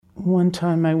One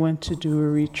time I went to do a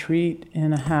retreat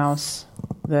in a house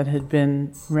that had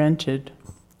been rented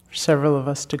for several of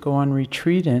us to go on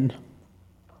retreat in.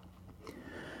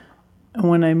 And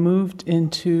when I moved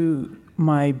into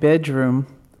my bedroom,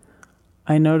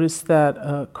 I noticed that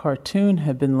a cartoon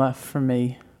had been left for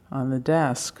me on the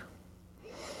desk.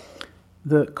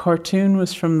 The cartoon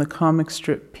was from the comic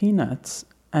strip Peanuts,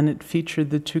 and it featured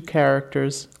the two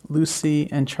characters,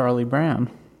 Lucy and Charlie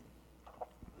Brown.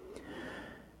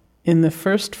 In the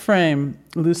first frame,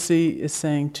 Lucy is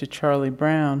saying to Charlie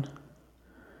Brown,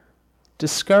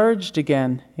 "Discouraged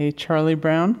again, eh, Charlie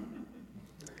Brown?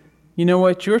 You know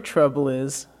what your trouble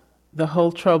is? The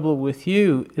whole trouble with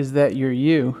you is that you're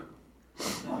you."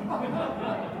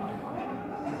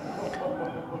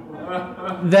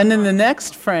 Then in the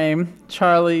next frame,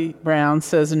 Charlie Brown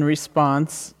says in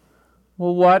response,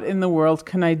 "Well, what in the world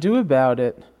can I do about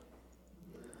it?"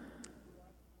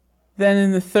 Then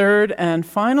in the third and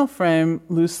final frame,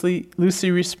 Lucy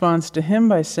responds to him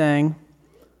by saying,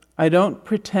 "I don't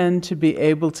pretend to be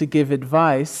able to give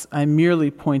advice, I merely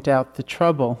point out the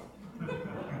trouble."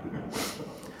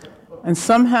 And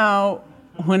somehow,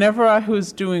 whenever I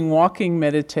was doing walking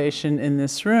meditation in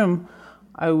this room,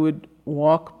 I would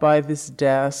walk by this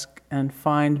desk and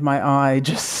find my eye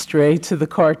just stray to the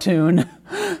cartoon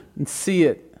and see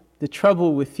it. The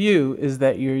trouble with you is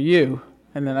that you're you.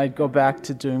 And then I'd go back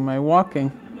to doing my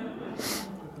walking.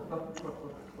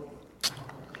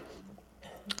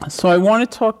 So I want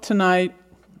to talk tonight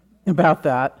about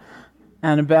that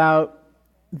and about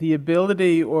the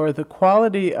ability or the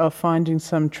quality of finding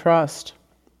some trust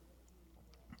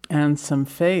and some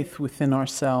faith within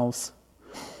ourselves.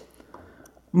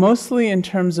 Mostly in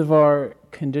terms of our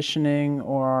conditioning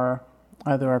or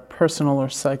either our personal or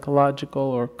psychological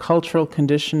or cultural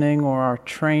conditioning or our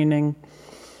training.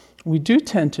 We do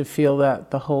tend to feel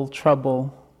that the whole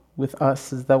trouble with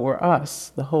us is that we're us.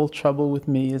 The whole trouble with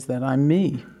me is that I'm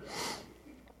me.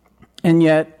 And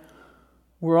yet,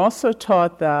 we're also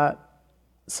taught that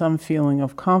some feeling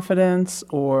of confidence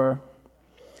or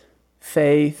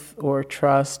faith or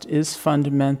trust is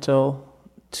fundamental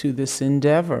to this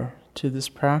endeavor, to this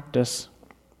practice.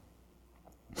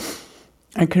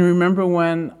 I can remember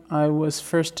when I was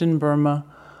first in Burma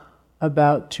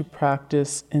about to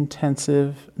practice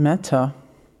intensive metta.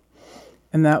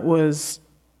 And that was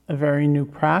a very new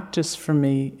practice for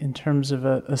me in terms of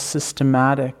a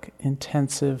systematic,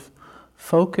 intensive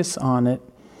focus on it,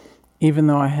 even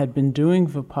though I had been doing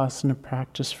Vipassana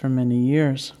practice for many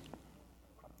years.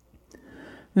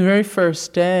 The very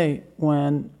first day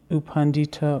when U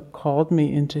Pandita called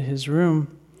me into his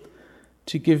room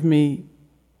to give me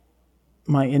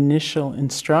my initial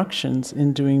instructions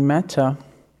in doing metta,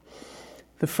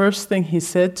 the first thing he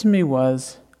said to me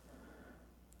was,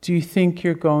 "Do you think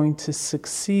you're going to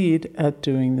succeed at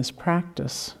doing this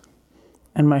practice?"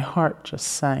 And my heart just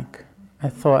sank. I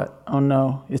thought, oh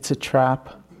no, it's a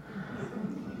trap.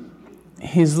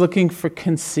 He's looking for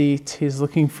conceit, he's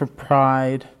looking for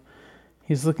pride,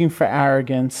 he's looking for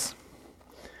arrogance.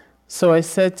 So I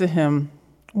said to him,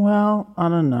 "Well, I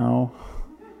don't know.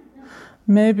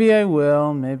 Maybe I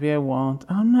will, maybe I won't.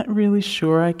 I'm not really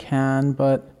sure I can,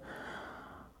 but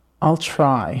I'll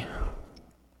try."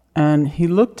 And he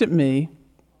looked at me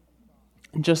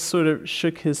and just sort of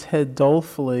shook his head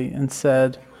dolefully and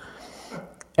said,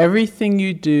 "Everything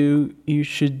you do, you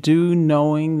should do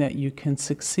knowing that you can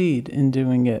succeed in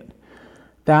doing it.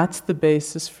 That's the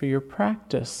basis for your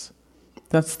practice.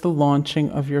 That's the launching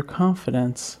of your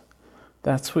confidence.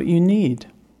 That's what you need.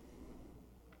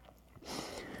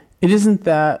 It isn't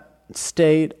that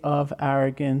state of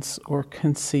arrogance or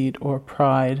conceit or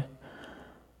pride,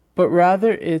 but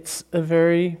rather it's a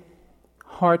very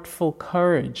heartful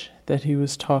courage that he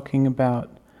was talking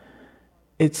about.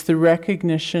 It's the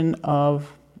recognition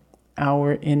of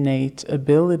our innate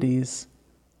abilities,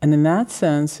 and in that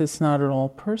sense it's not at all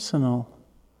personal.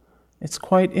 It's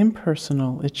quite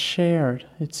impersonal, it's shared,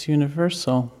 it's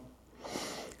universal.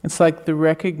 It's like the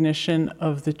recognition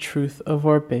of the truth of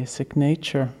our basic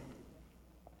nature.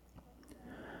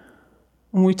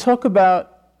 When we talk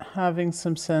about having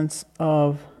some sense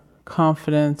of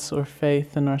confidence or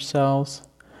faith in ourselves,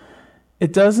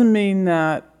 it doesn't mean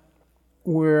that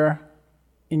we're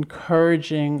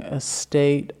encouraging a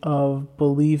state of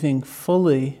believing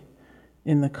fully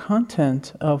in the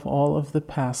content of all of the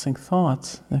passing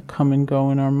thoughts that come and go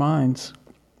in our minds.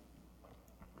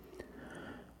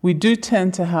 We do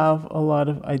tend to have a lot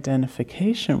of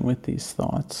identification with these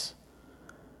thoughts.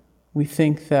 We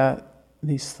think that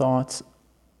these thoughts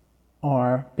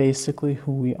are basically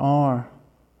who we are.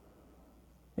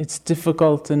 It's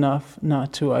difficult enough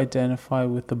not to identify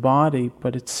with the body,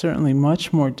 but it's certainly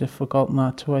much more difficult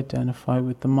not to identify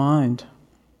with the mind.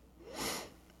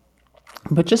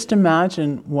 But just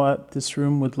imagine what this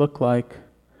room would look like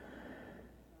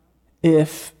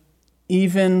if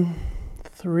even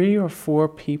 3 or 4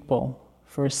 people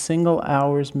for a single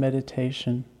hour's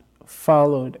meditation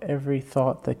followed every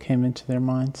thought that came into their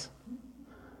minds.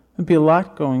 There'd be a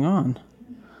lot going on,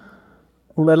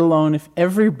 let alone if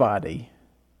everybody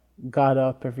got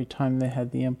up every time they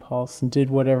had the impulse and did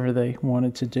whatever they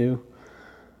wanted to do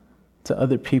to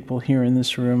other people here in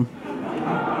this room.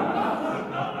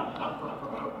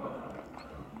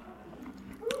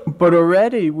 But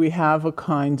already we have a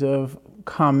kind of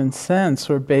common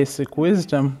sense or basic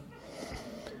wisdom.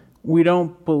 We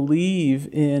don't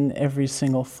believe in every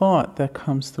single thought that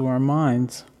comes through our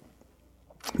minds.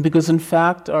 Because in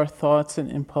fact, our thoughts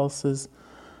and impulses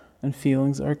and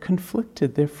feelings are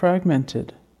conflicted, they're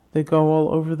fragmented. They go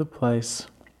all over the place.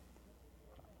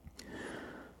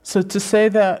 So to say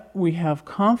that we have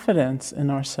confidence in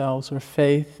ourselves or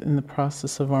faith in the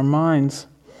process of our minds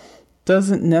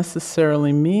doesn't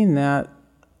necessarily mean that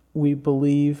we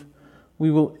believe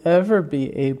we will ever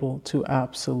be able to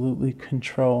absolutely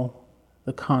control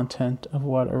the content of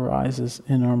what arises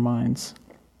in our minds.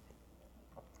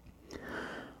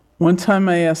 One time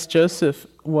I asked Joseph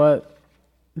what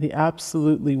the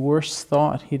absolutely worst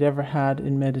thought he'd ever had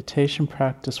in meditation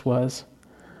practice was.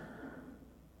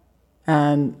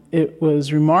 And it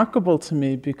was remarkable to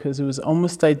me because it was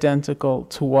almost identical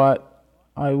to what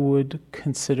I would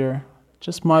consider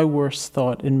just my worst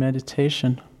thought in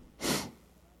meditation.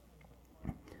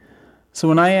 So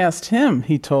when I asked him,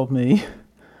 he told me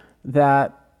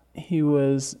that he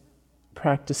was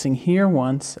practicing here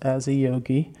once as a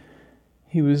yogi.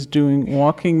 He was doing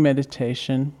walking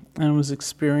meditation and was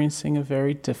experiencing a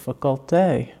very difficult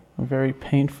day, a very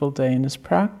painful day in his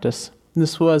practice.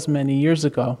 This was many years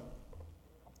ago.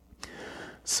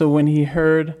 So when he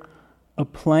heard a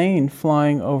plane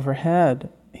flying overhead,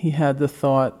 he had the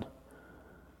thought,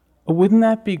 wouldn't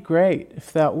that be great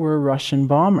if that were a Russian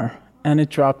bomber and it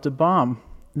dropped a bomb?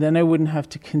 Then I wouldn't have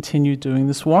to continue doing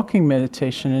this walking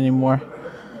meditation anymore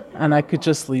and I could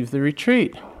just leave the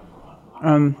retreat.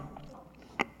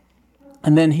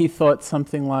 And then he thought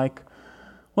something like,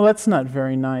 well, that's not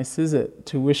very nice, is it,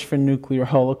 to wish for nuclear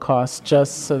holocaust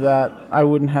just so that I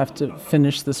wouldn't have to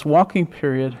finish this walking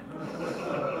period.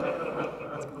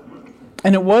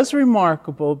 And it was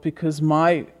remarkable because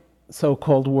my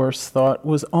so-called worst thought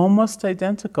was almost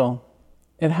identical.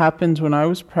 It happened when I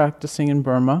was practicing in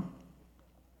Burma,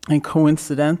 and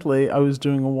coincidentally I was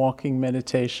doing a walking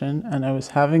meditation and I was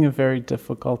having a very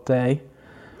difficult day.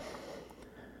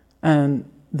 And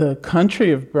the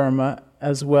country of Burma,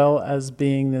 as well as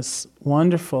being this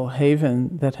wonderful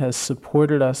haven that has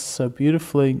supported us so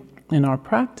beautifully in our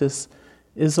practice,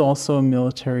 is also a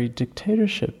military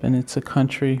dictatorship, and it's a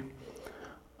country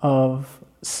of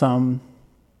some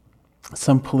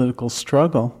political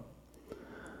struggle.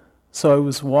 So I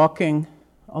was walking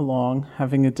along,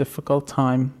 having a difficult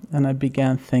time, and I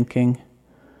began thinking,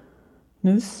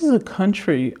 this is a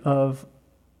country of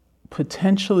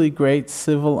potentially great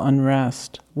civil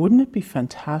unrest. Wouldn't it be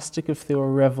fantastic if there were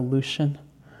a revolution?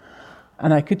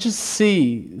 And I could just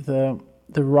see the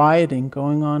rioting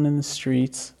going on in the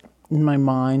streets in my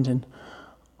mind, and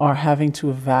are having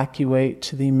to evacuate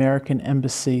to the American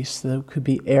embassy so that it could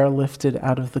be airlifted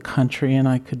out of the country and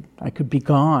I could be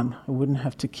gone. I wouldn't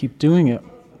have to keep doing it.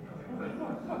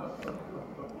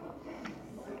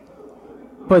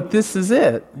 But this is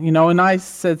it, and I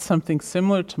said something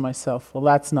similar to myself. Well,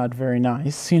 that's not very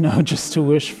nice, just to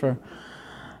wish for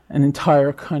an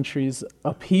entire country's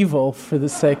upheaval for the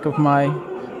sake of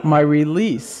my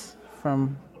release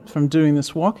from doing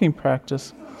this walking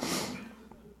practice.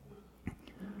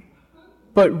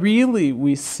 But really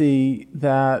we see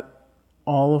that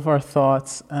all of our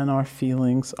thoughts and our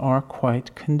feelings are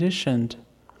quite conditioned.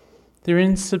 They're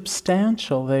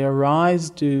insubstantial. They arise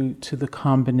due to the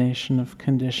combination of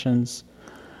conditions.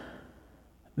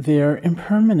 They're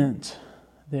impermanent,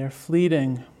 they're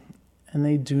fleeting, and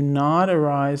they do not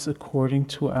arise according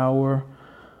to our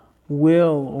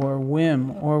will or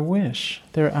whim or wish.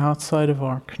 They're outside of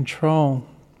our control.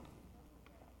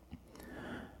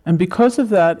 And because of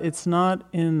that, it's not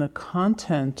in the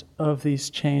content of these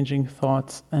changing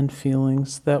thoughts and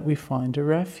feelings that we find a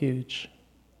refuge.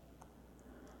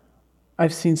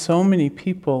 I've seen so many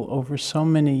people over so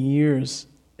many years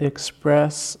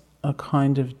express a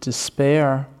kind of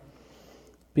despair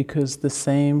because the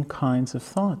same kinds of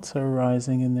thoughts are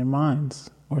arising in their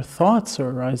minds, or thoughts are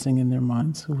arising in their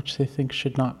minds which they think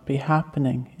should not be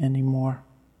happening anymore.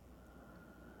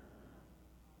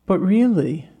 But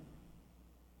really,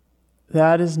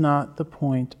 that is not the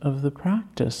point of the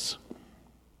practice.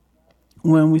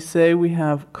 When we say we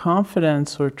have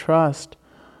confidence or trust,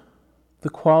 the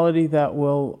quality that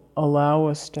will allow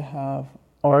us to have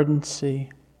ardency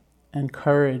and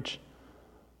courage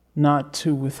not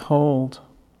to withhold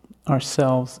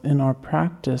ourselves in our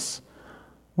practice,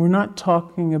 we're not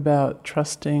talking about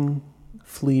trusting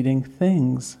fleeting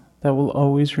things that will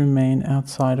always remain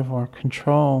outside of our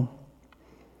control.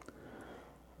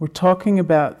 We're talking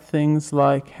about things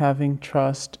like having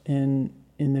trust in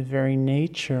the very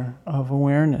nature of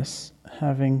awareness,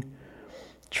 having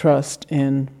trust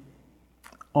in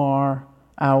our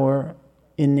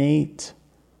innate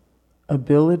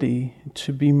ability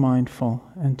to be mindful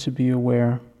and to be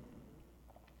aware.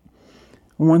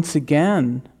 Once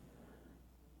again,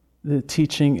 the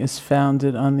teaching is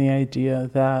founded on the idea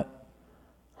that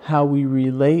how we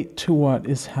relate to what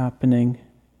is happening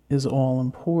is all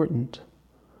important.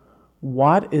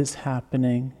 What is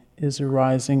happening is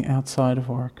arising outside of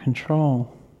our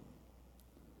control.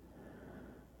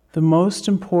 The most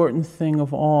important thing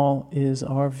of all is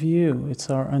our view, it's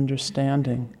our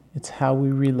understanding, it's how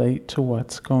we relate to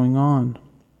what's going on.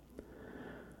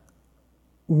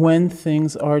 When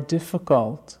things are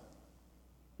difficult,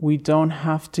 we don't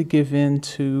have to give in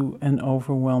to an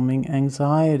overwhelming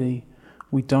anxiety.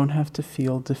 We don't have to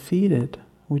feel defeated.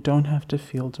 We don't have to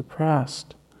feel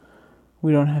depressed.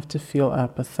 We don't have to feel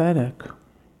apathetic.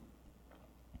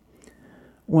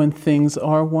 When things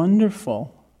are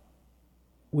wonderful,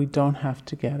 we don't have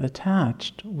to get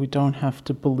attached. We don't have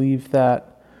to believe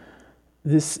that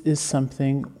this is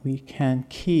something we can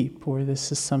keep or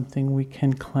this is something we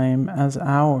can claim as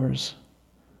ours.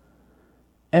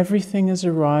 Everything is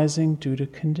arising due to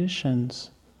conditions.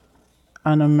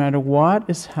 And no matter what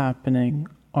is happening,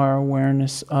 our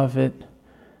awareness of it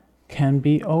can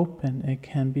be open, it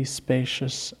can be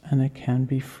spacious, and it can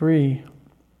be free.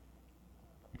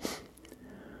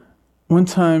 One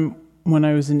time when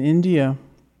I was in India,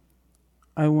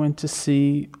 I went to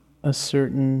see a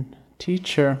certain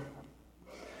teacher.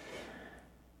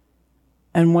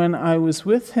 And when I was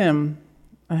with him,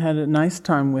 I had a nice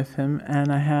time with him,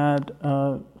 and I had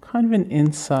kind of an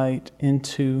insight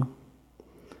into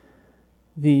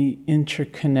the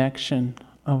interconnection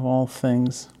of all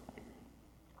things,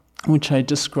 which I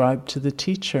described to the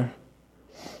teacher.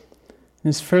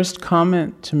 His first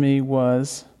comment to me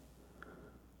was,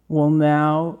 "Well,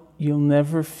 now you'll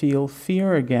never feel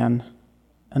fear again."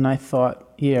 And I thought,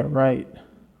 yeah, right.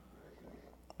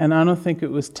 And I don't think it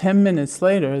was 10 minutes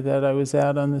later that I was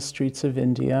out on the streets of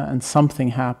India and something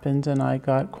happened and I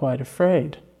got quite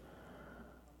afraid.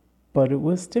 But it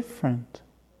was different.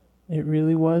 It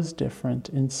really was different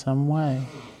in some way.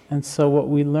 And so what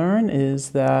we learn is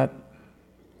that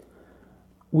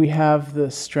we have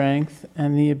the strength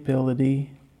and the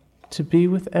ability to be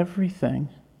with everything.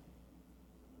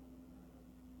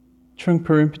 Trungpa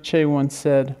Rinpoche once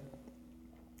said,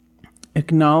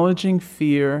 "Acknowledging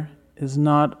fear is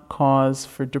not cause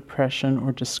for depression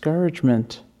or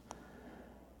discouragement.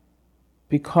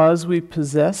 Because we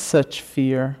possess such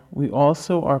fear, we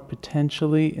also are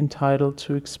potentially entitled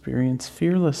to experience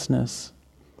fearlessness.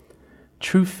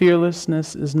 True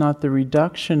fearlessness is not the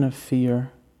reduction of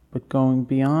fear, but going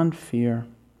beyond fear."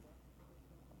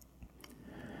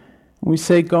 When we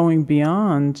say going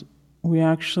beyond, we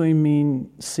actually mean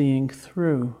seeing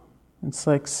through. It's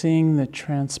like seeing the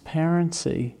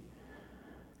transparency,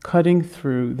 cutting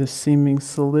through the seeming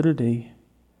solidity,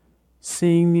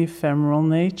 seeing the ephemeral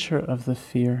nature of the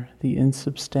fear, the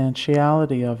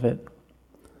insubstantiality of it.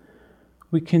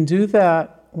 We can do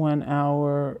that when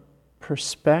our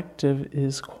perspective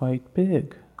is quite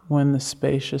big, when the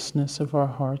spaciousness of our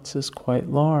hearts is quite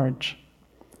large.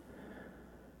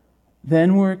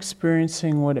 Then we're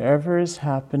experiencing whatever is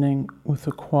happening with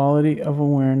a quality of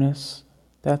awareness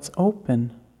that's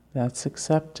open, that's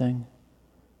accepting,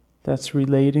 that's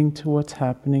relating to what's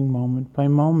happening moment by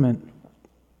moment.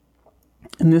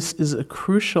 And this is a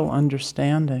crucial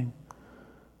understanding,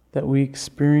 that we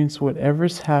experience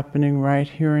whatever's happening right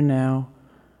here and now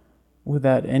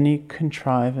without any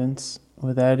contrivance,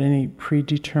 without any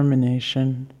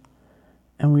predetermination,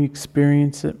 and we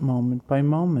experience it moment by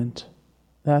moment.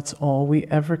 That's all we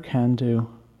ever can do.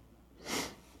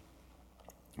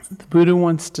 The Buddha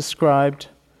once described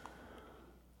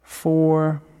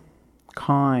 4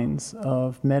 kinds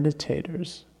of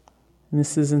meditators. And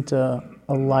this isn't a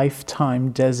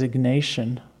lifetime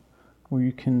designation where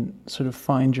you can sort of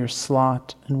find your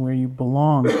slot and where you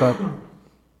belong, but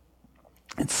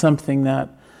it's something that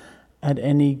at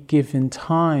any given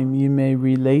time you may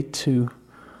relate to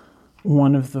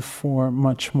one of the four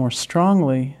much more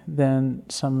strongly than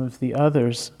some of the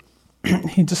others.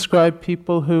 He described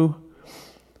people who,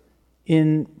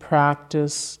 in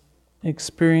practice,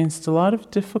 experienced a lot of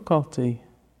difficulty,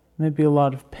 maybe a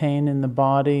lot of pain in the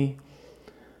body,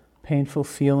 painful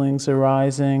feelings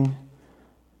arising,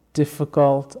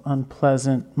 difficult,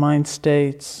 unpleasant mind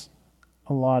states,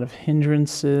 a lot of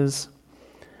hindrances,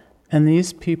 and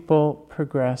these people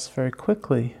progress very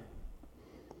quickly.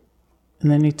 And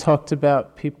then he talked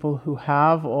about people who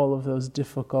have all of those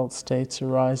difficult states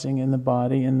arising in the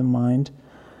body and the mind,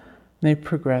 and they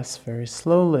progress very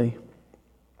slowly.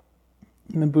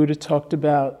 And the Buddha talked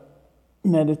about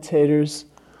meditators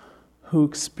who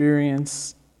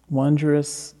experience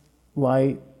wondrous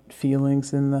light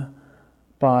feelings in the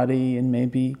body and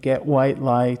maybe get white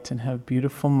light and have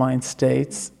beautiful mind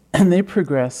states, and they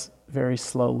progress very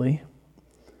slowly.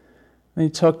 And he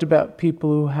talked about people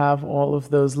who have all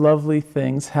of those lovely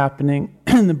things happening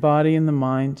in the body and the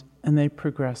mind, and they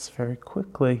progress very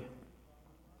quickly.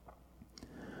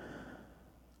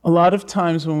 A lot of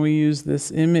times when we use this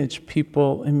image,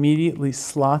 people immediately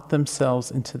slot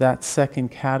themselves into that second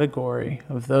category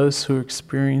of those who are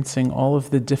experiencing all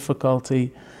of the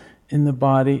difficulty in the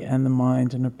body and the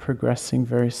mind and are progressing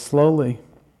very slowly.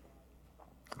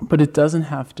 But it doesn't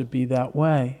have to be that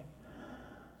way.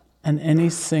 And any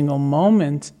single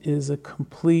moment is a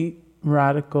complete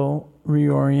radical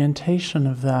reorientation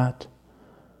of that.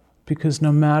 Because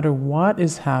no matter what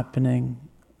is happening,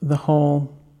 the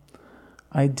whole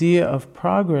idea of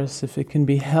progress, if it can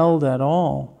be held at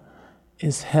all,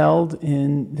 is held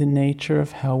in the nature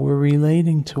of how we're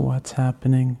relating to what's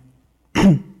happening.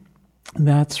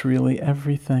 That's really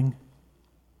everything.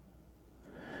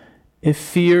 If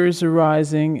fear is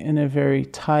arising in a very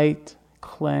tight,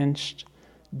 clenched,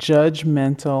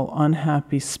 judgmental,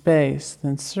 unhappy space,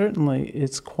 then certainly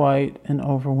it's quite an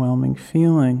overwhelming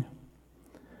feeling.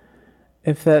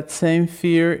 If that same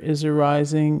fear is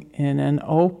arising in an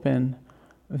open,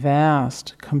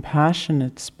 vast,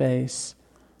 compassionate space,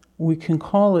 we can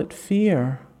call it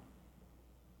fear,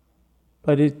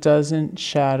 but it doesn't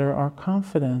shatter our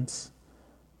confidence.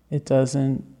 It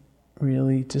doesn't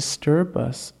really disturb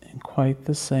us in quite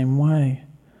the same way.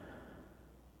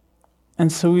 And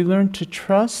so we learn to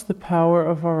trust the power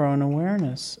of our own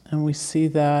awareness, and we see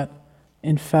that,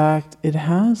 in fact, it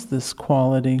has this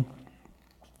quality,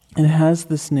 it has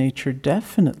this nature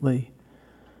definitely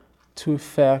to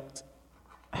affect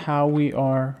how we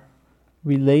are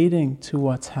relating to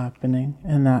what's happening,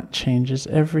 and that changes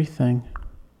everything.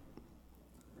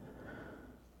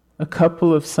 A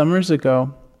couple of summers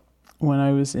ago, when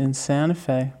I was in Santa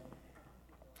Fe,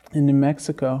 in New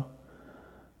Mexico,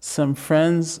 some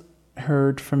friends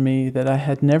heard from me that I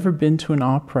had never been to an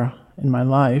opera in my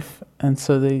life, and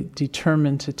so they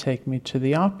determined to take me to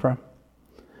the opera.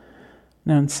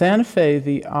 Now in Santa Fe,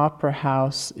 the Opera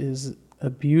House is a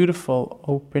beautiful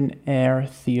open-air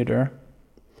theater.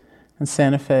 And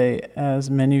Santa Fe,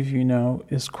 as many of you know,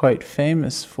 is quite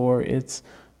famous for its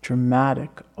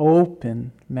dramatic,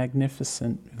 open,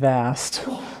 magnificent, vast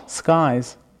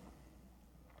skies.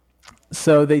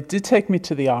 So they did take me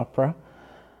to the opera,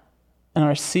 and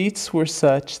our seats were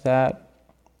such that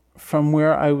from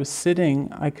where I was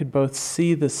sitting, I could both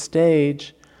see the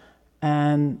stage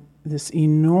and this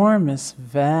enormous,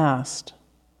 vast,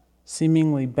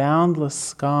 seemingly boundless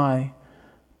sky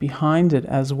behind it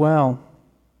as well.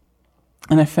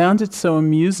 And I found it so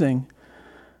amusing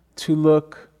to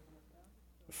look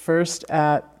first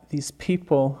at these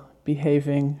people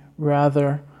behaving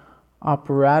rather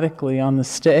operatically on the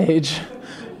stage,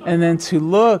 and then to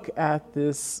look at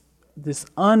this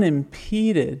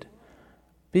unimpeded,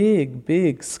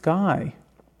 big sky,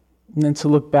 and then to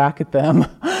look back at them,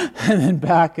 and then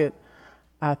back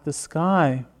at the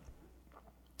sky.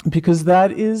 Because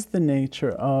that is the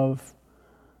nature of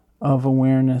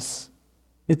awareness.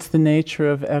 It's the nature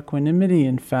of equanimity,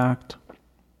 in fact,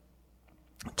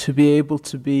 to be able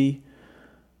to be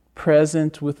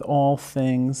present with all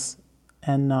things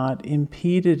and not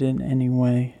impeded in any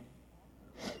way.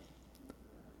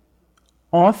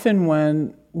 Often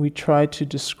when we try to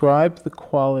describe the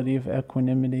quality of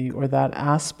equanimity or that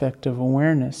aspect of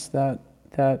awareness, that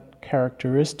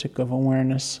characteristic of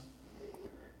awareness,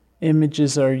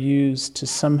 images are used to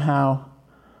somehow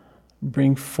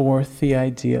bring forth the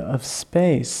idea of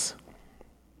space.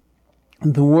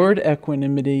 The word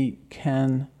equanimity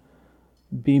can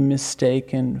be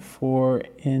mistaken for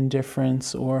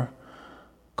indifference or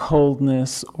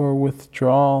coldness or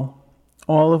withdrawal,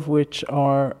 all of which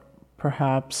are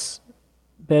perhaps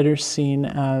better seen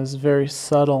as very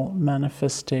subtle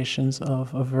manifestations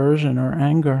of aversion or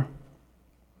anger.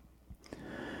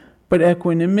 But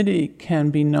equanimity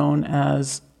can be known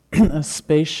as a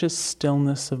spacious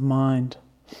stillness of mind,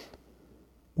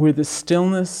 where the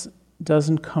stillness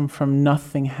doesn't come from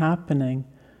nothing happening,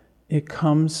 it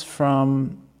comes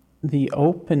from the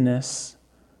openness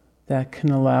that can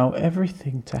allow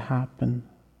everything to happen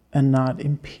and not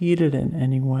impede it in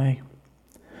any way.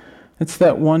 It's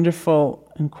that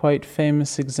wonderful and quite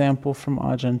famous example from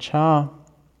Ajahn Chah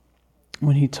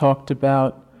when he talked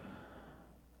about,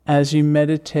 as you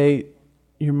meditate,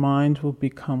 your mind will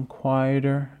become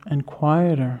quieter and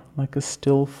quieter, like a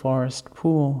still forest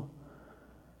pool.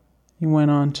 He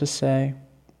went on to say,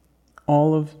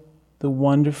 all of the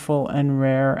wonderful and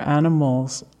rare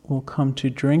animals will come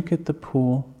to drink at the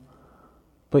pool,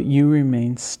 but you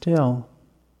remain still.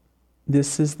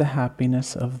 This is the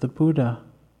happiness of the Buddha.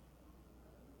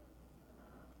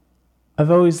 I've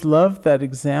always loved that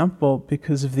example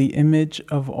because of the image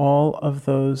of all of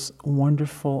those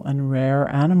wonderful and rare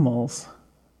animals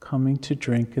coming to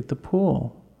drink at the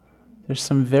pool. There's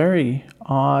some very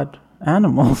odd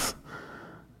animals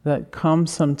that come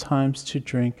sometimes to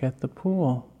drink at the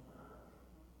pool,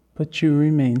 but you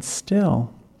remain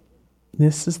still.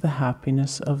 This is the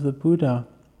happiness of the Buddha.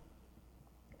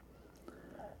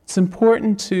 It's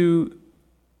important to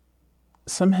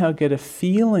somehow get a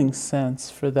feeling sense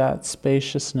for that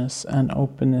spaciousness and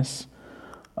openness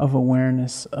of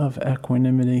awareness of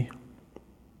equanimity,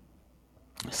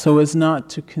 so as not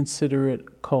to consider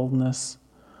it coldness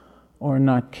or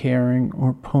not caring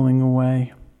or pulling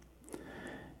away.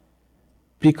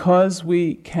 Because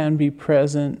we can be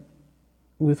present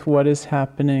with what is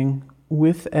happening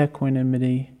with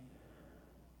equanimity,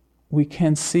 we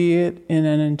can see it in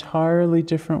an entirely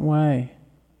different way.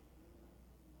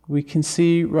 We can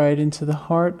see right into the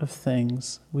heart of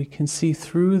things. We can see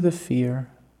through the fear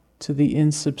to the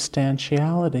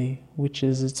insubstantiality, which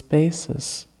is its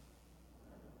basis.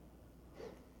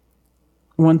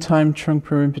 One time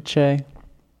Trungpa Rinpoche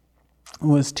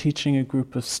was teaching a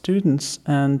group of students,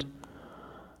 and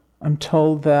I'm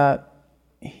told that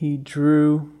he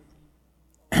drew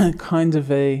kind of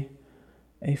a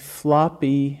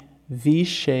floppy V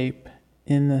shape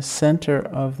in the center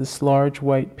of this large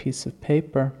white piece of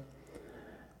paper,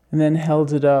 and then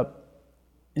held it up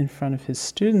in front of his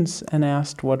students and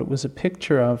asked what it was a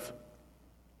picture of.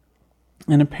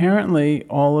 And apparently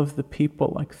all of the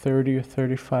people, like 30 or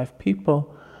 35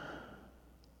 people,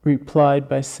 replied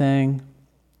by saying,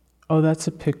 "Oh, that's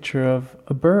a picture of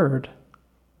a bird."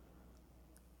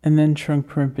 And then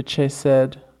Trungpa Rinpoche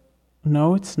said,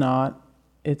 "No, it's not.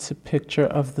 It's a picture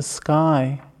of the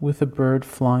sky with a bird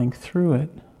flying through it."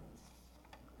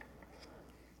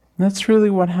 And that's really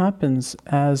what happens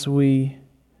as we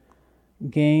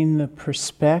gain the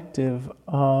perspective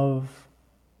of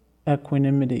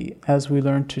equanimity, as we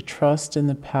learn to trust in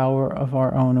the power of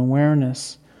our own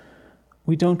awareness.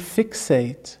 We don't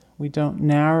fixate, we don't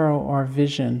narrow our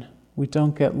vision, we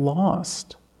don't get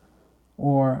lost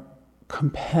or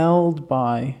compelled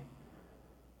by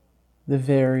the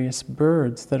various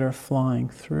birds that are flying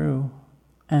through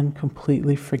and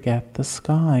completely forget the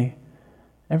sky.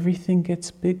 Everything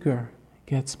gets bigger,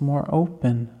 gets more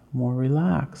open, more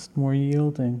relaxed, more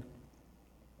yielding.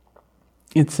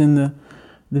 It's in the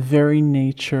very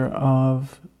nature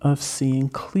of seeing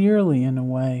clearly, in a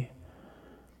way.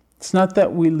 It's not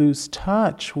that we lose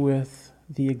touch with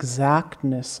the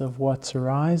exactness of what's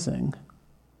arising.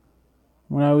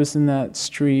 When I was in that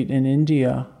street in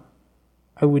India,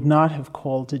 I would not have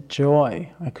called it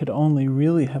joy. I could only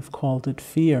really have called it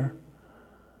fear.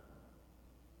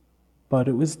 But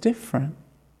it was different.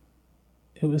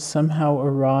 It was somehow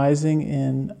arising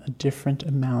in a different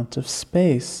amount of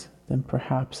space than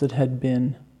perhaps it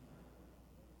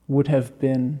would have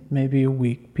been maybe a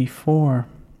week before.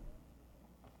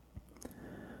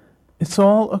 It's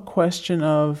all a question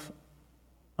of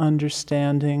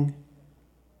understanding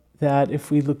that if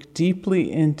we look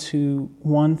deeply into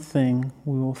one thing,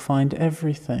 we will find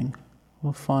everything.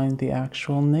 We'll find the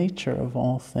actual nature of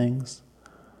all things.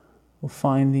 We'll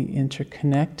find the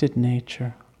interconnected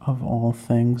nature of all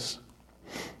things.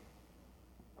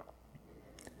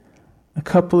 A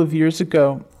couple of years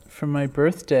ago, for my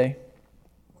birthday,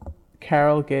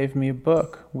 Carol gave me a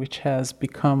book which has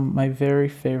become my very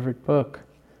favorite book.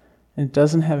 And it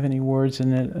doesn't have any words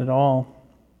in it at all.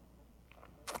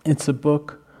 It's a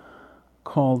book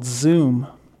called Zoom,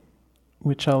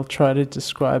 which I'll try to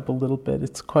describe a little bit.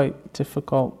 It's quite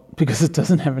difficult because it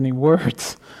doesn't have any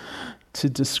words to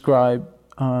describe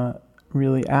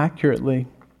really accurately.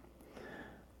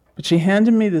 But she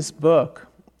handed me this book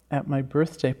at my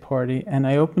birthday party, and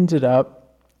I opened it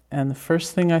up, and the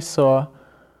first thing I saw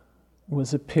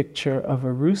was a picture of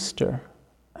a rooster.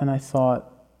 And I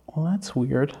thought, well, that's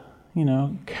weird.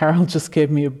 Carol just gave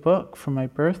me a book for my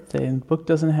birthday, and the book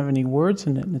doesn't have any words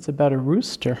in it, and it's about a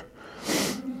rooster.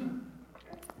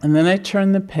 And then I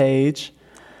turned the page,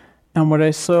 and what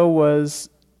I saw was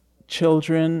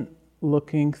children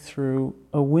looking through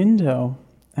a window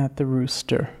at the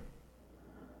rooster.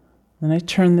 Then I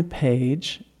turned the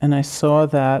page, and I saw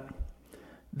that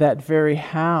very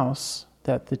house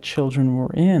that the children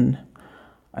were in,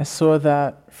 I saw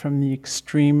that from the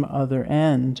extreme other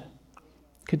end.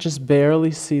 Could just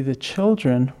barely see the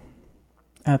children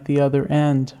at the other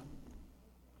end.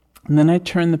 And then I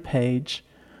turned the page,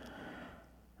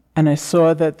 and I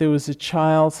saw that there was a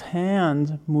child's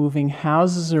hand moving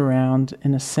houses around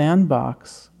in a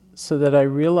sandbox, so that I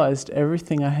realized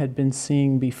everything I had been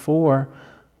seeing before,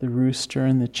 the rooster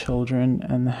and the children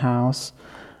and the house,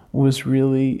 was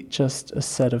really just a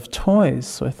set of toys.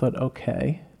 So I thought,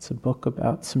 okay, it's a book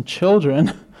about some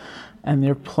children, and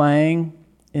they're playing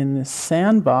in this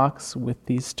sandbox with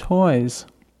these toys.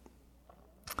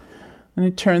 And I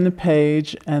turn the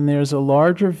page, and there's a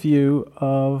larger view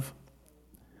of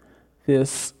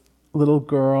this little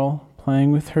girl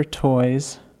playing with her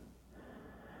toys.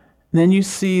 And then you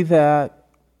see that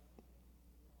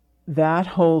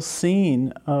whole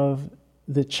scene of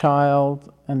the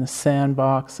child and the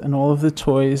sandbox and all of the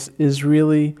toys is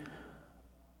really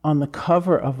on the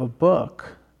cover of a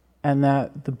book, and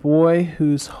that the boy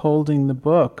who's holding the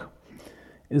book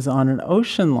is on an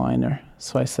ocean liner.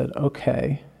 So I said,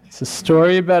 okay, it's a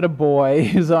story about a boy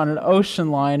who's on an ocean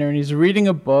liner, and he's reading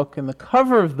a book, and the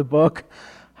cover of the book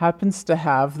happens to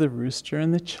have the rooster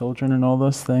and the children and all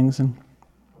those things. And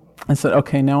I said,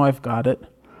 okay, now I've got it.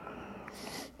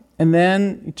 And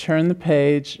then you turn the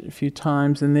page a few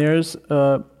times, and there's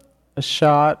a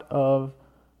shot of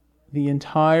the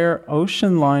entire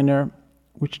ocean liner,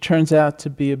 which turns out to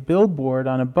be a billboard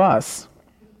on a bus.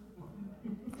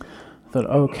 I thought,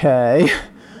 okay,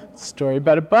 story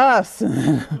about a bus.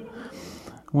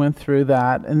 Went through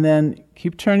that, and then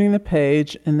keep turning the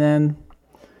page, and then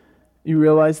you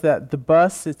realize that the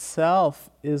bus itself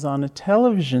is on a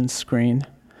television screen,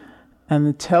 and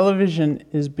the television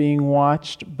is being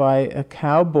watched by a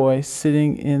cowboy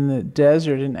sitting in the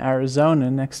desert in Arizona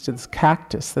next to this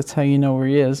cactus. That's how you know where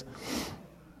he is.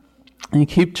 And you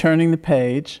keep turning the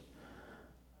page,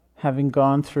 having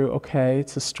gone through, okay,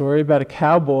 it's a story about a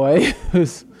cowboy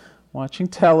who's watching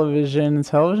television,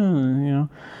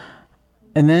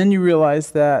 and then you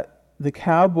realize that the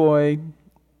cowboy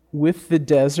with the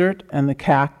desert and the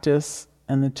cactus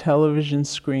and the television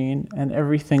screen and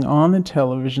everything on the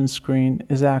television screen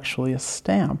is actually a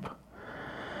stamp.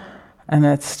 And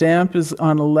that stamp is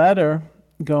on a letter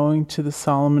going to the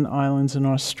Solomon Islands in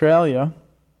Australia.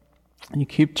 And you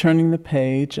keep turning the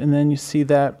page, and then you see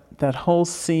that whole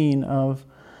scene of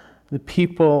the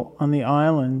people on the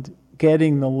island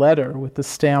getting the letter with the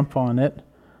stamp on it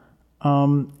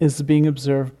is being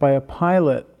observed by a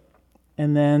pilot.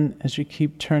 And then as you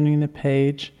keep turning the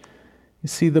page, you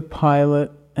see the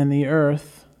pilot and the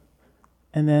earth,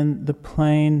 and then the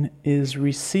plane is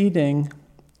receding,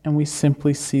 and we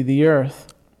simply see the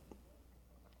earth.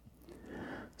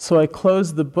 So I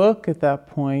closed the book at that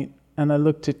point, and I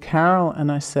looked at Carol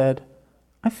and I said,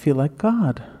 I feel like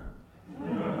God.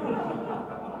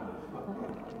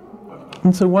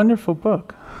 It's a wonderful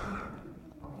book.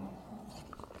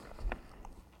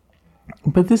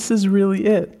 But this is really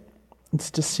it.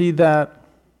 It's to see that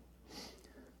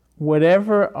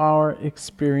whatever our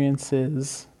experience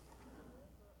is,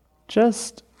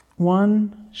 just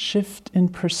one shift in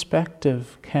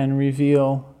perspective can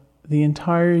reveal the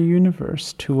entire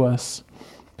universe to us,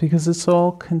 because it's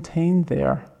all contained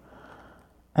there.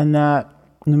 And that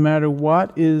no matter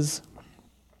what is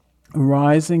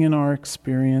arising in our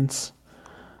experience,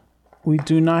 we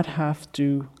do not have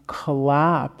to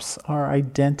collapse our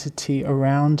identity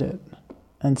around it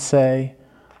and say,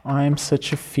 I am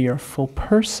such a fearful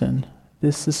person.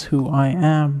 This is who I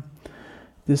am.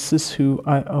 This is who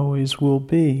I always will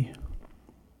be.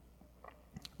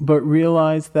 But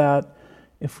realize that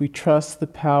if we trust the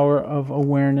power of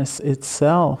awareness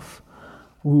itself,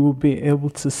 we will be able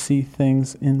to see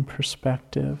things in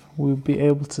perspective. We will be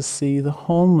able to see the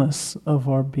wholeness of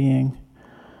our being.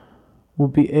 We'll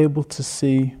be able to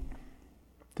see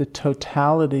the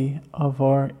totality of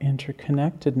our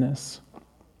interconnectedness.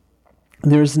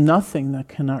 There's nothing that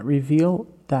cannot reveal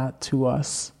that to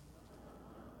us.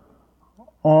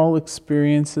 All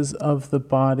experiences of the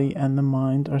body and the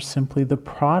mind are simply the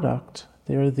product.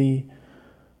 They're the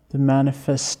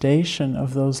manifestation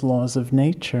of those laws of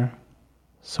nature.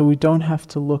 So we don't have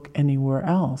to look anywhere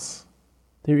else.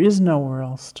 There is nowhere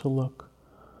else to look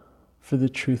for the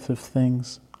truth of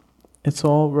things It's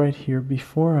all right here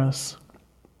before us.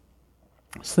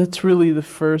 So that's really the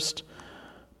first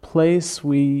place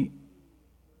we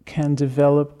can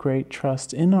develop great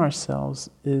trust in ourselves,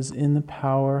 is in the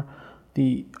power,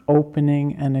 the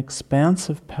opening and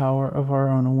expansive power of our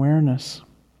own awareness.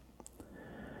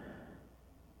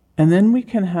 And then we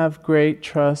can have great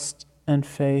trust and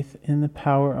faith in the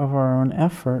power of our own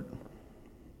effort.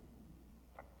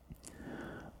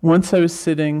 Once I was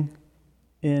sitting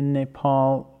in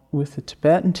Nepal with a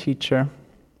Tibetan teacher,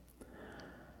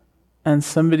 and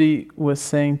somebody was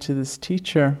saying to this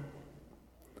teacher,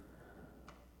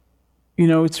 you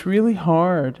know, it's really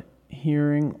hard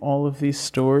hearing all of these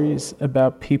stories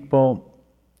about people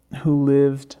who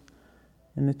lived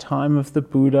in the time of the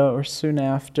Buddha or soon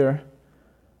after,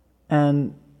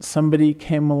 and somebody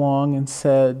came along and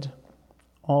said,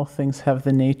 all things have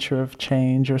the nature of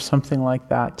change, or something like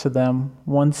that to them,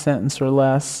 one sentence or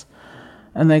less,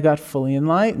 and they got fully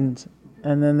enlightened,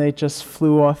 and then they just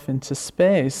flew off into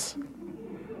space.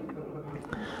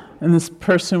 And this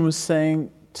person was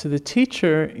saying to the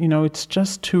teacher, you know, it's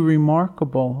just too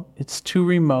remarkable, it's too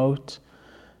remote,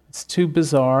 it's too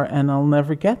bizarre, and I'll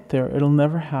never get there. It'll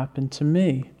never happen to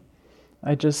me.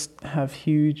 I just have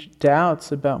huge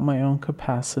doubts about my own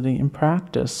capacity in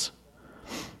practice.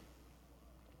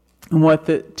 And what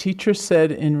the teacher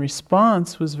said in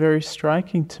response was very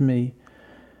striking to me.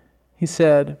 He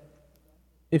said,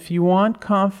 if you want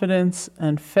confidence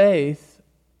and faith,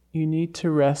 you need to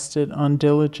rest it on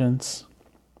diligence.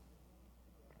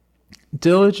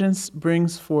 Diligence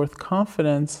brings forth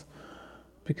confidence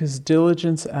because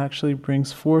diligence actually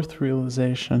brings forth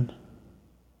realization.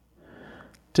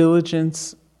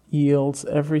 Diligence yields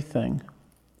everything.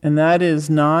 And that is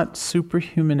not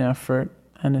superhuman effort,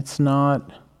 and it's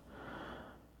not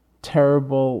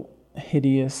terrible,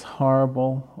 hideous,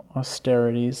 horrible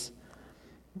austerities.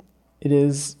 It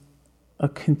is a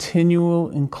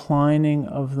continual inclining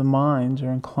of the mind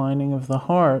or inclining of the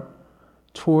heart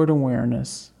toward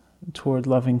awareness, toward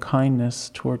loving kindness,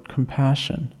 toward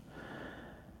compassion.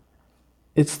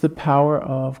 It's the power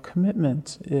of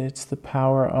commitment. It's the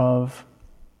power of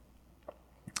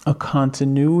a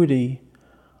continuity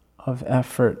of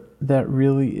effort that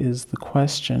really is the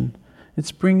question.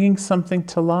 It's bringing something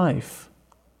to life.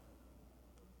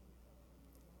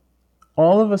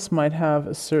 All of us might have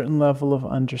a certain level of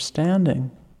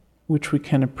understanding, which we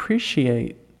can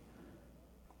appreciate,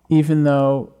 even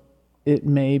though it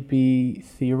may be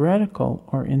theoretical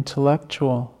or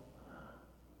intellectual.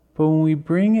 But when we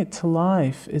bring it to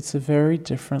life, it's a very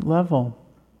different level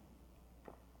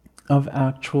of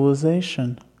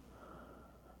actualization.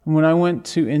 When I went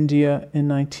to India in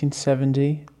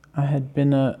 1970, I had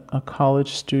been a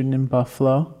college student in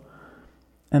Buffalo,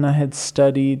 and I had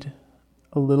studied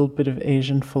a little bit of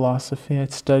Asian philosophy.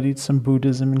 I'd studied some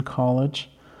Buddhism in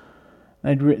college.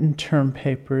 I'd written term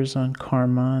papers on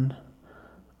karma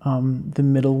and the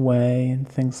middle way and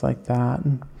things like that.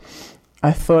 And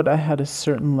I thought I had a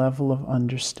certain level of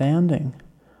understanding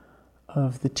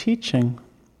of the teaching,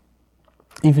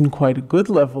 even quite a good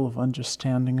level of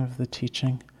understanding of the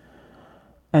teaching.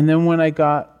 And then when I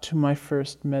got to my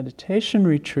first meditation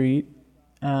retreat,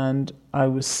 and I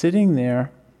was sitting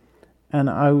there, and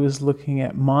I was looking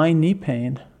at my knee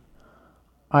pain,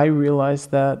 I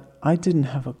realized that I didn't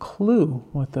have a clue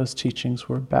what those teachings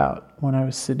were about when I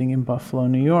was sitting in Buffalo,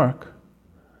 New York.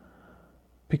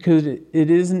 Because it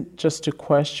isn't just a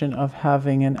question of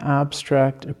having an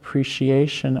abstract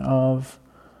appreciation of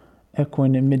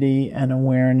equanimity and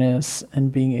awareness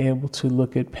and being able to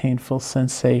look at painful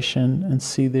sensation and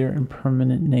see their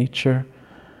impermanent nature.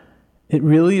 It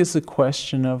really is a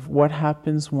question of what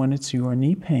happens when it's your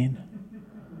knee pain.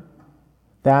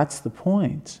 That's the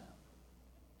point.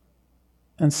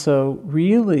 And so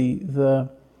really the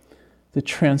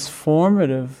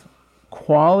transformative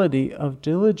quality of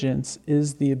diligence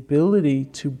is the ability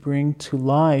to bring to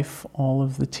life all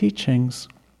of the teachings.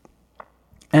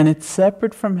 And it's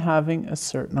separate from having a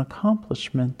certain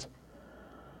accomplishment.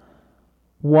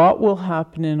 What will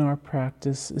happen in our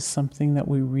practice is something that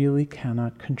we really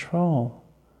cannot control.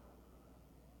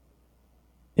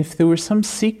 If there were some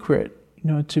secret,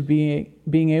 to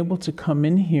being able to come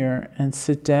in here and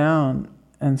sit down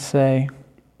and say,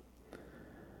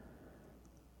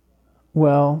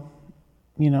 well,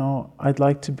 I'd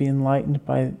like to be enlightened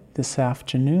by this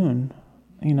afternoon,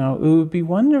 it would be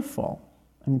wonderful.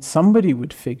 And somebody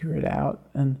would figure it out,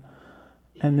 and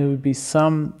there would be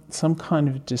some kind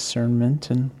of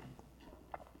discernment, and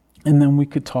then we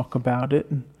could talk about it,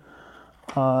 and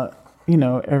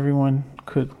everyone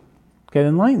could get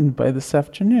enlightened by this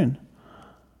afternoon.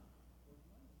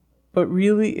 But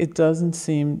really, it doesn't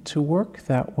seem to work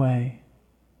that way.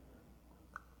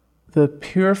 The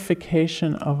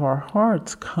purification of our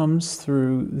hearts comes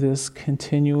through this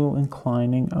continual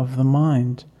inclining of the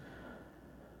mind.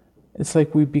 It's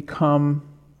like we become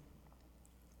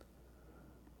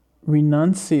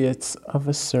renunciates of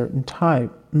a certain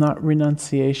type, not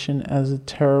renunciation as a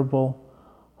terrible,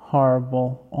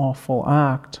 horrible, awful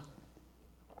act,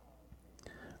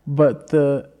 but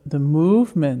the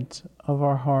movement of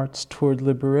our hearts toward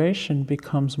liberation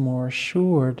becomes more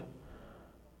assured,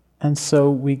 and so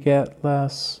we get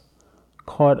less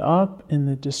caught up in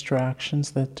the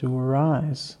distractions that do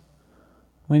arise.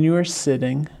 When you are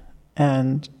sitting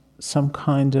and some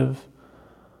kind of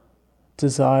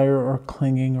desire or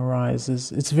clinging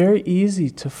arises, it's very easy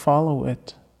to follow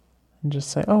it and just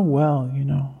say, oh, well,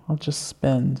 I'll just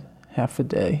spend half a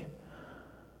day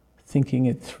thinking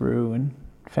it through and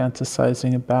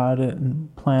fantasizing about it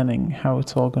and planning how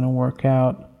it's all going to work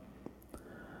out.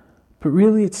 But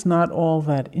really, it's not all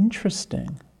that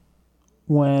interesting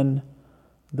when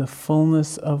the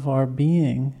fullness of our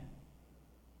being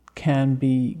can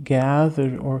be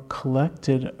gathered or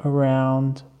collected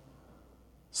around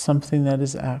something that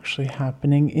is actually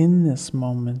happening in this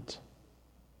moment.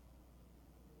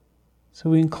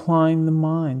 So we incline the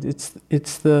mind.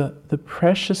 It's the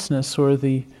preciousness or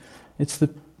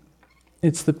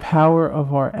it's the power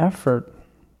of our effort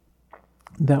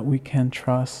that we can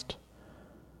trust.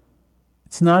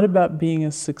 It's not about being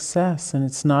a success, and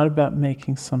it's not about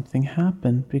making something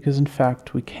happen, because in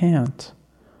fact we can't.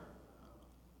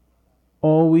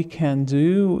 All we can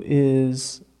do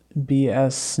is be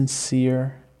as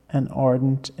sincere and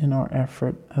ardent in our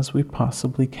effort as we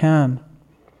possibly can.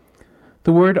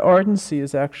 The word ardency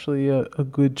is actually a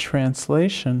good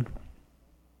translation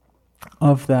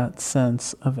of that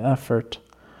sense of effort.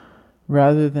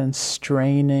 Rather than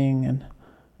straining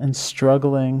and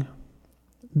struggling,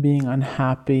 being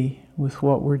unhappy with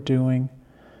what we're doing,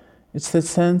 it's the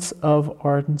sense of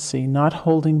ardency, not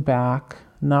holding back,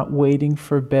 not waiting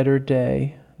for a better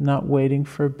day, not waiting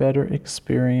for a better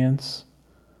experience,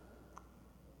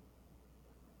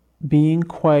 being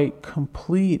quite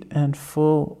complete and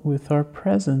full with our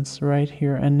presence right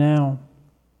here and now.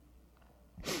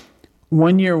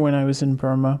 One year when I was in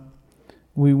Burma,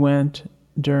 we went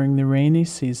during the rainy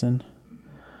season,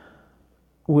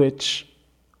 which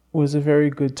was a very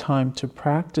good time to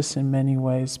practice in many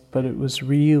ways, but it was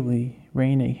really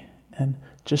rainy, and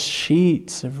just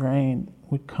sheets of rain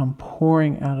would come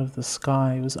pouring out of the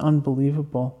sky. It was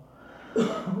unbelievable.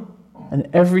 And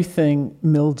everything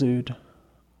mildewed.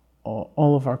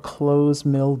 All of our clothes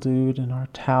mildewed and our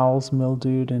towels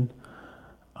mildewed. And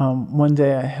one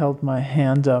day I held my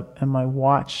hand up and my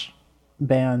watch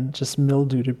band just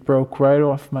mildewed. It broke right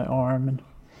off my arm, and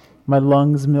my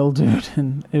lungs mildewed,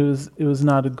 and it was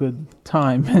not a good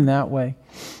time in that way.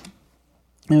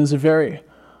 It was a very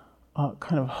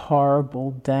kind of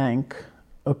horrible, dank,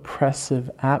 oppressive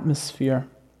atmosphere.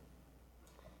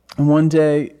 And one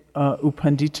day, U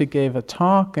Pandita gave a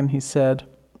talk, and he said,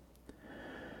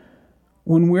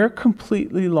 when we're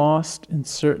completely lost in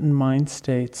certain mind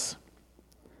states,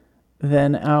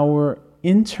 then our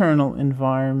internal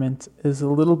environment is a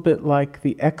little bit like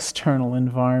the external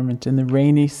environment in the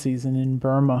rainy season in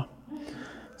Burma.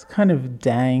 It's kind of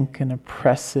dank and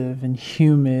oppressive and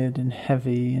humid and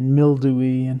heavy and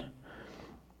mildewy. And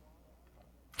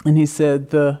he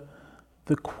said the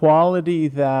quality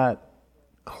that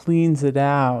cleans it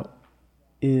out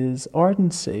is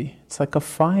ardency. It's like a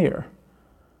fire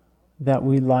that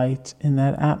we light in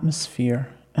that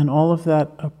atmosphere. And all of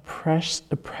that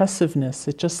oppressiveness,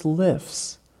 it just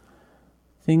lifts.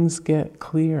 Things get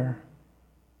clear.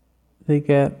 They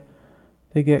get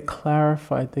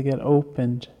clarified, they get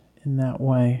opened in that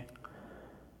way.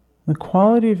 The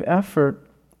quality of effort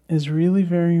is really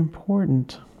very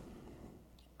important.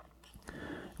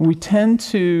 And we tend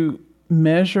to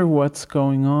measure what's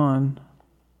going on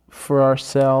for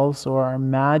ourselves or our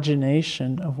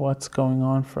imagination of what's going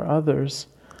on for others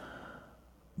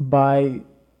by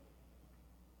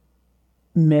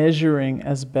measuring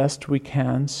as best we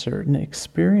can certain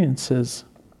experiences.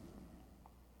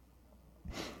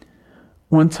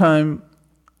 One time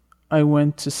I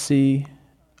went to see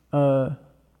a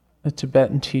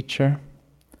Tibetan teacher,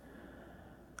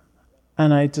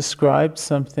 and I described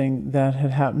something that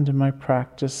had happened in my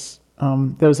practice.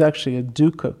 That was actually a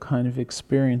dukkha kind of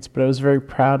experience, but I was very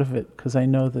proud of it because I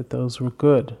know that those were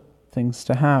good things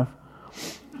to have.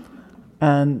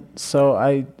 And so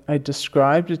I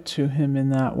described it to him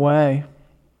in that way.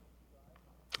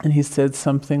 And he said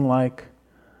something like,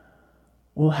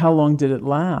 well, how long did it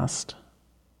last?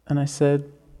 And I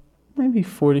said, maybe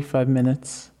 45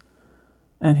 minutes.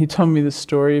 And he told me the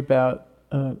story about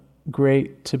a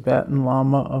great Tibetan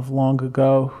Lama of long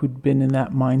ago who'd been in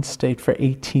that mind state for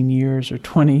 18 years or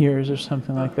 20 years or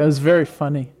something like that. It was very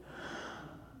funny.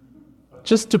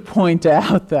 Just to point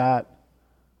out that,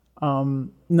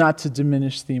 not to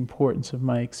diminish the importance of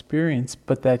my experience,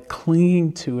 but that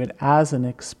clinging to it as an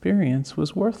experience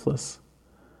was worthless.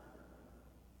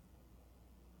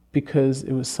 Because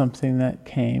it was something that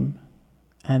came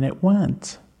and it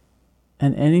went.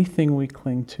 And anything we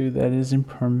cling to that is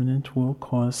impermanent will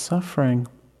cause suffering.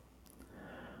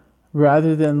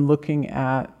 Rather than looking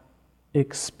at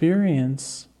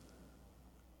experience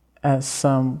as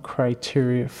some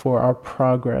criteria for our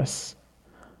progress,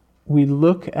 we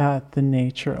look at the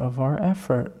nature of our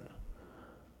effort,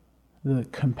 the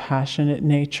compassionate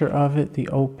nature of it, the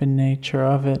open nature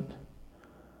of it,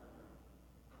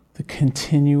 the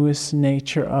continuous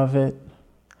nature of it.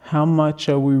 How much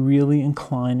are we really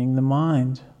inclining the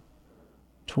mind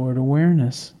toward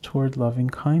awareness, toward loving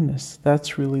kindness?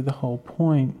 That's really the whole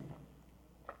point.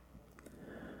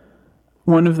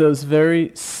 One of those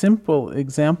very simple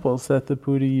examples that the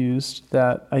Buddha used,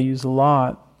 that I use a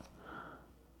lot,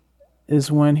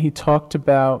 is when he talked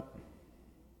about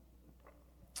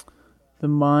the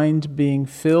mind being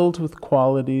filled with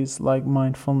qualities like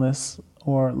mindfulness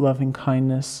or loving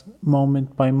kindness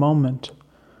moment by moment,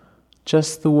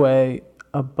 just the way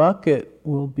a bucket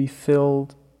will be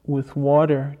filled with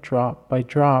water drop by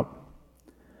drop.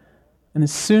 And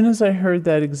as soon as I heard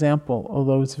that example,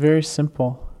 although it's very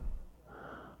simple,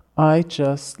 I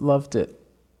just loved it.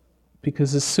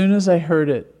 Because as soon as I heard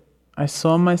it, I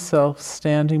saw myself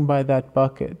standing by that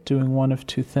bucket doing one of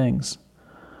two things.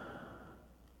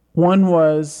 One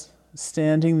was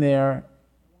standing there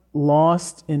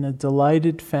lost in a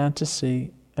delighted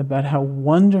fantasy about how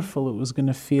wonderful it was going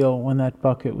to feel when that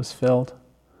bucket was filled.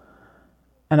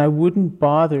 And I wouldn't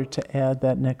bother to add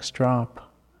that next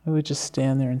drop. I would just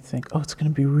stand there and think, oh, it's going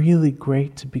to be really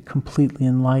great to be completely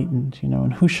enlightened,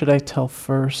 and who should I tell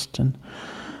first? And,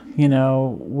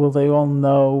 will they all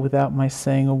know without my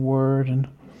saying a word?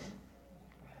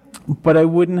 But I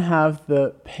wouldn't have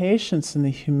the patience and the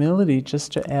humility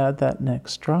just to add that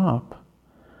next drop.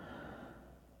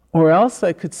 Or else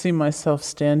I could see myself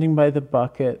standing by the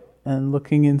bucket and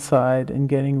looking inside and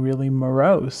getting really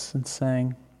morose and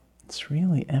saying, it's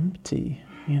really empty,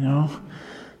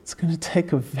 It's going to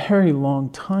take a very long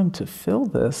time to fill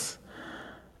this.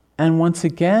 And once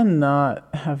again,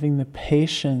 not having the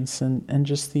patience and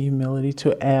just the humility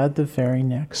to add the very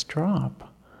next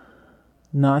drop.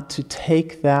 Not to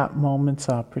take that moment's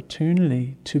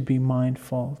opportunity to be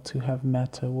mindful, to have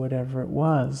metta, whatever it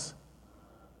was.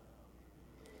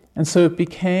 And so it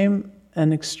became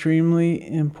an extremely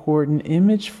important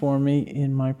image for me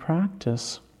in my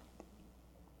practice.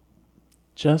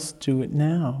 Just do it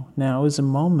now. Now is a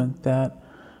moment that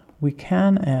we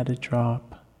can add a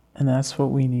drop, and that's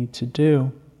what we need to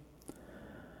do.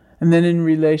 And then in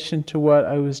relation to what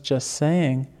I was just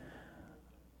saying,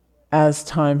 as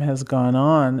time has gone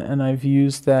on and I've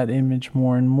used that image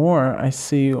more and more, I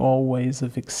see all ways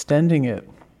of extending it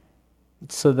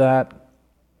so that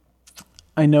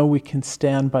I know we can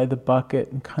stand by the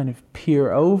bucket and kind of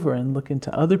peer over and look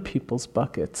into other people's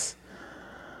buckets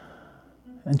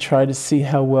and try to see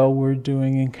how well we're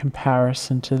doing in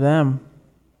comparison to them.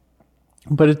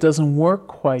 But it doesn't work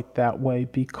quite that way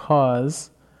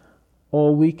because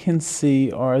all we can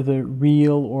see are the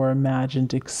real or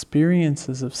imagined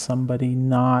experiences of somebody,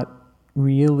 not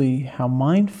really how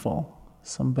mindful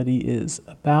somebody is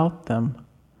about them.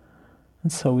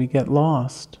 And so we get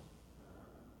lost.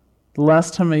 The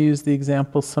last time I used the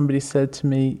example, somebody said to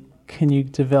me, can you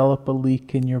develop a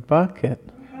leak in your bucket?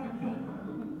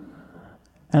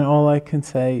 And all I can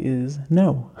say is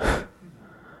no.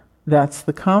 That's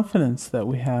the confidence that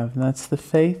we have, and that's the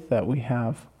faith that we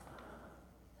have.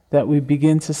 That we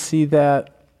begin to see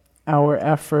that our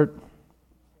effort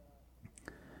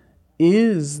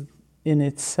is in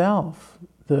itself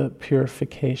the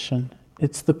purification.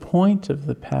 It's the point of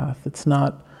the path. It's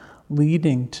not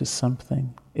leading to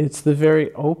something. It's the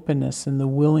very openness and the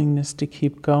willingness to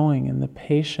keep going and the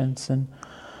patience and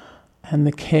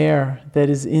the care that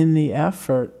is in the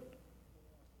effort.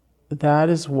 That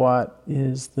is what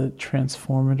is the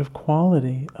transformative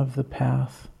quality of the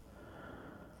path.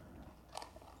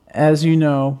 As you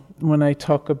know, when I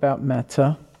talk about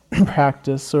metta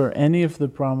practice or any of the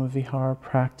Brahmavihara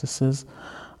practices,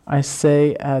 I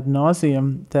say ad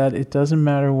nauseum that it doesn't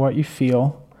matter what you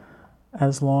feel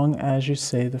as long as you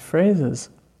say the phrases.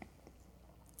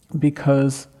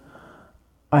 Because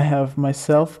I have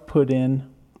myself put in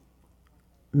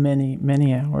many,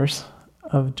 many hours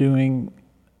of doing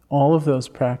all of those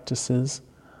practices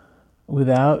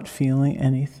without feeling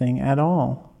anything at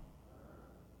all.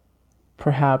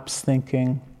 Perhaps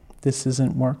thinking, this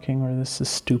isn't working, or this is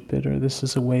stupid, or this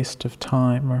is a waste of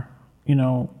time, or,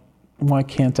 why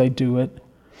can't I do it?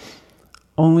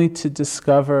 Only to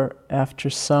discover after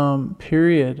some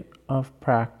period of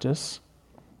practice,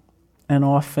 and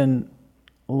often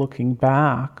looking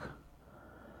back,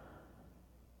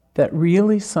 that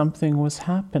really something was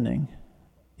happening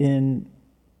in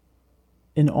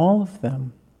all of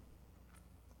them,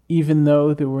 even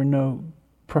though there were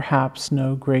perhaps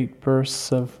no great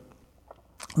bursts of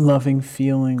loving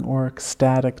feeling or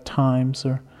ecstatic times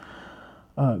or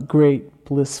great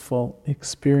blissful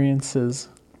experiences.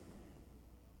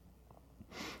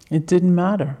 It didn't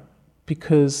matter,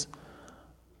 because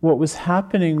what was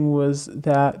happening was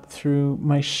that through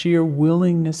my sheer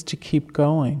willingness to keep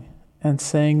going and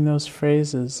saying those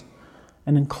phrases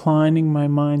and inclining my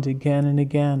mind again and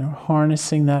again, or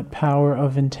harnessing that power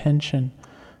of intention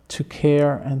to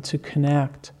care and to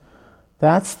connect,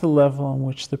 that's the level on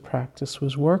which the practice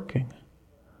was working.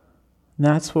 And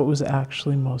that's what was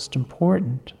actually most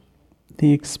important.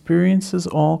 The experiences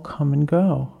all come and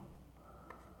go.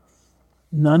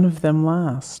 None of them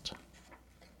last.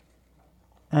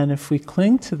 And if we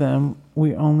cling to them,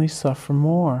 we only suffer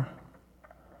more.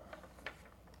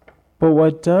 But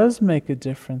what does make a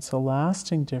difference, a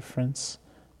lasting difference,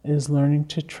 is learning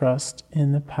to trust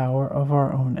in the power of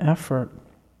our own effort.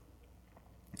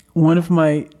 One of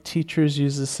my teachers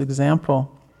used this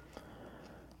example,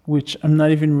 which I'm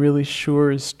not even really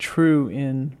sure is true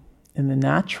in the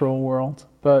natural world,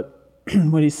 but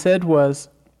what he said was,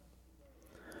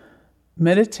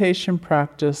 meditation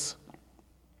practice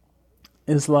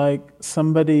is like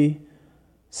somebody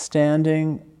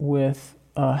standing with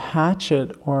a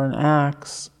hatchet or an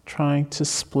axe trying to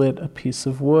split a piece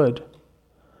of wood.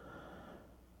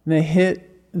 And they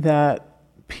hit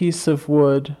that piece of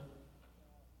wood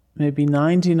maybe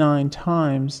 99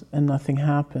 times and nothing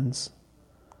happens.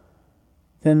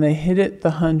 Then they hit it the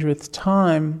 100th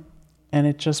time and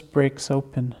it just breaks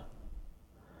open.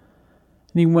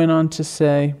 And he went on to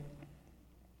say,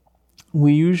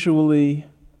 we usually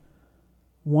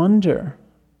wonder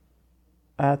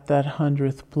at that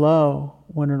 100th blow,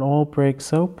 when it all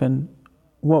breaks open,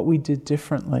 what we did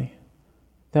differently,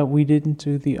 that we didn't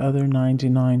do the other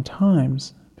 99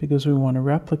 times, because we want to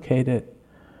replicate it.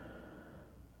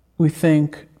 We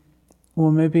think,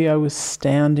 well, maybe I was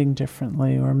standing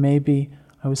differently, or maybe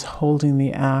I was holding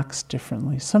the axe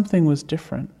differently. Something was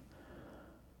different.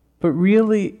 But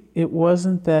really, it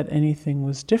wasn't that anything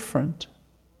was different.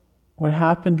 What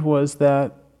happened was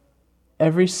that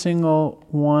every single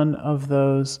one of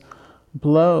those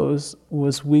blows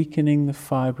was weakening the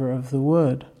fiber of the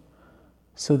wood,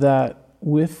 so that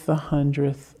with the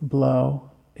 100th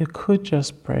blow, it could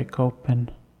just break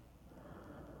open.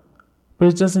 But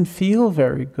it doesn't feel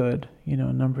very good,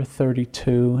 number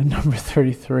 32 and number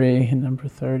 33 and number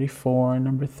 34 and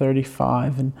number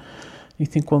 35, and you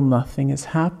think, well, nothing is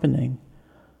happening.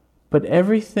 But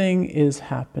everything is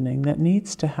happening that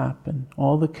needs to happen.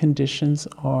 All the conditions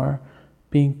are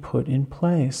being put in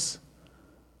place,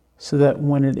 so that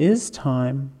when it is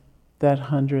time, that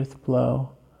 100th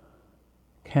blow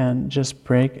can just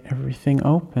break everything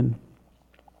open.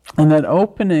 And that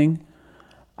opening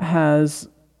has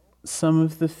some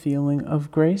of the feeling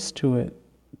of grace to it,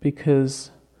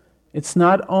 because it's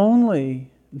not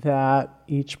only that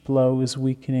each blow is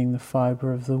weakening the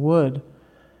fiber of the wood,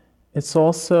 it's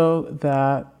also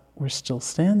that we're still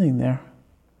standing there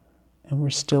and we're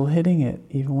still hitting it,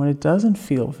 even when it doesn't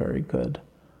feel very good.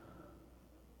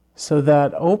 So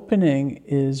that opening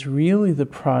is really the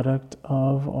product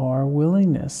of our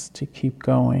willingness to keep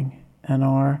going, and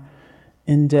our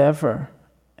endeavor,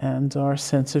 and our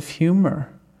sense of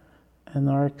humor, and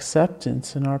our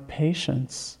acceptance, and our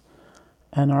patience,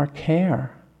 and our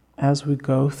care as we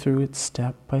go through it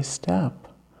step by step.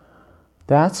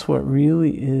 That's what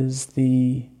really is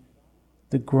the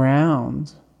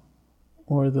ground,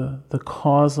 or the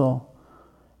causal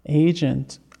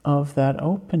agent of that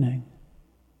opening.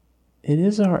 It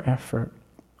is our effort.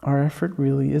 Our effort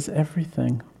really is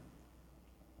everything.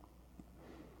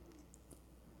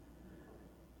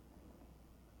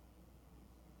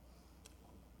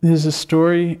 There's a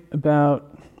story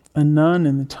about a nun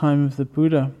in the time of the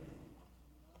Buddha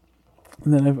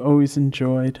that I've always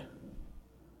enjoyed,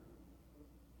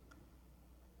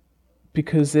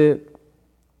 because it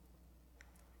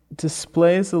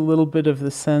displays a little bit of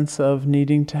the sense of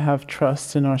needing to have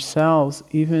trust in ourselves,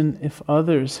 even if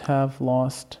others have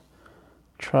lost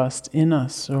trust in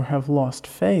us or have lost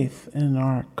faith in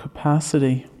our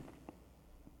capacity.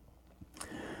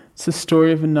 It's the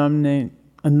story of a nun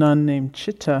named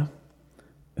Chitta,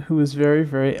 who was very,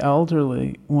 very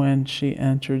elderly when she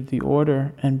entered the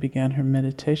order and began her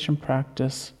meditation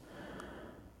practice.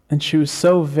 And she was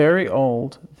so very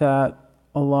old that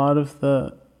a lot of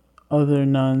the other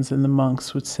nuns and the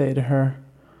monks would say to her,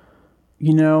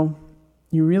 you know,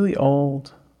 you're really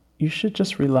old. You should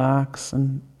just relax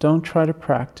and don't try to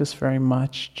practice very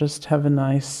much. Just have a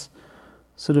nice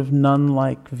sort of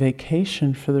nun-like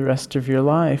vacation for the rest of your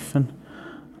life. And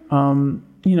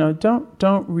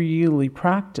don't really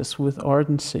practice with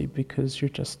ardency because you're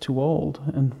just too old.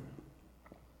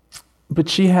 But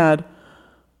she had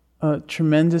a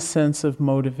tremendous sense of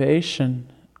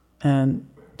motivation and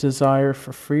desire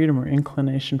for freedom, or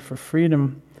inclination for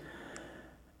freedom.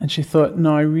 And she thought,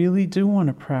 no, I really do want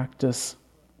to practice.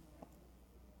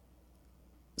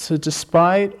 So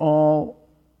despite all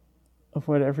of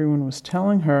what everyone was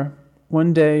telling her,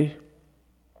 one day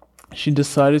she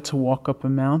decided to walk up a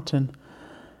mountain.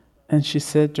 And she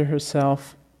said to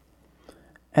herself,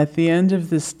 at the end of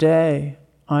this day,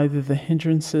 either the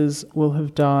hindrances will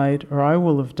have died or I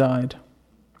will have died.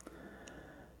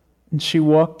 And she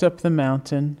walked up the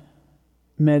mountain,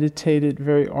 meditated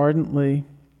very ardently,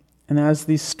 and as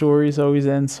these stories always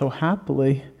end so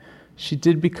happily, she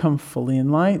did become fully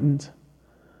enlightened.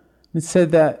 It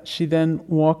said that she then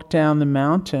walked down the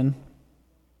mountain,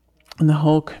 and the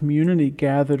whole community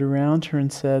gathered around her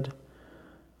and said,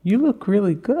 you look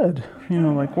really good.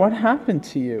 Like, what happened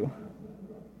to you?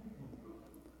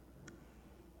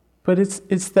 But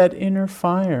it's that inner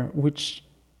fire, which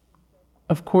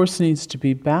of course needs to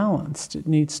be balanced. It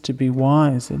needs to be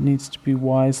wise. It needs to be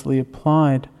wisely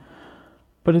applied.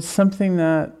 But it's something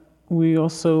that we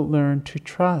also learn to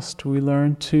trust. We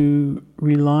learn to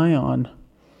rely on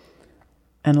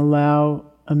and allow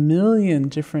a million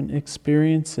different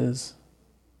experiences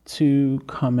to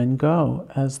come and go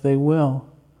as they will.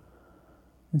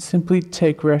 And simply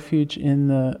take refuge in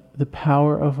the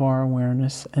power of our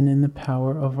awareness and in the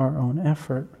power of our own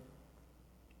effort.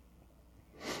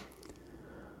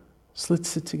 So let's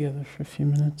sit together for a few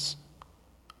minutes.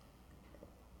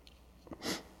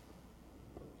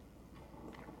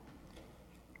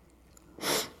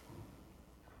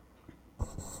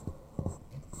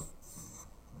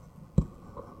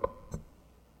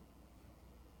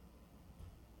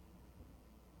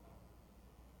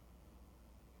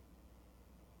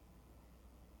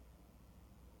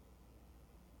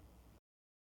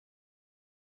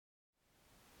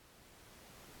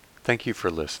 Thank you for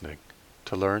listening.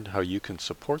 To learn how you can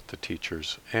support the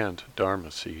teachers and Dharma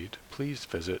Seed, please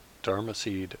visit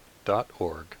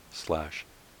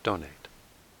dharmaseed.org/donate.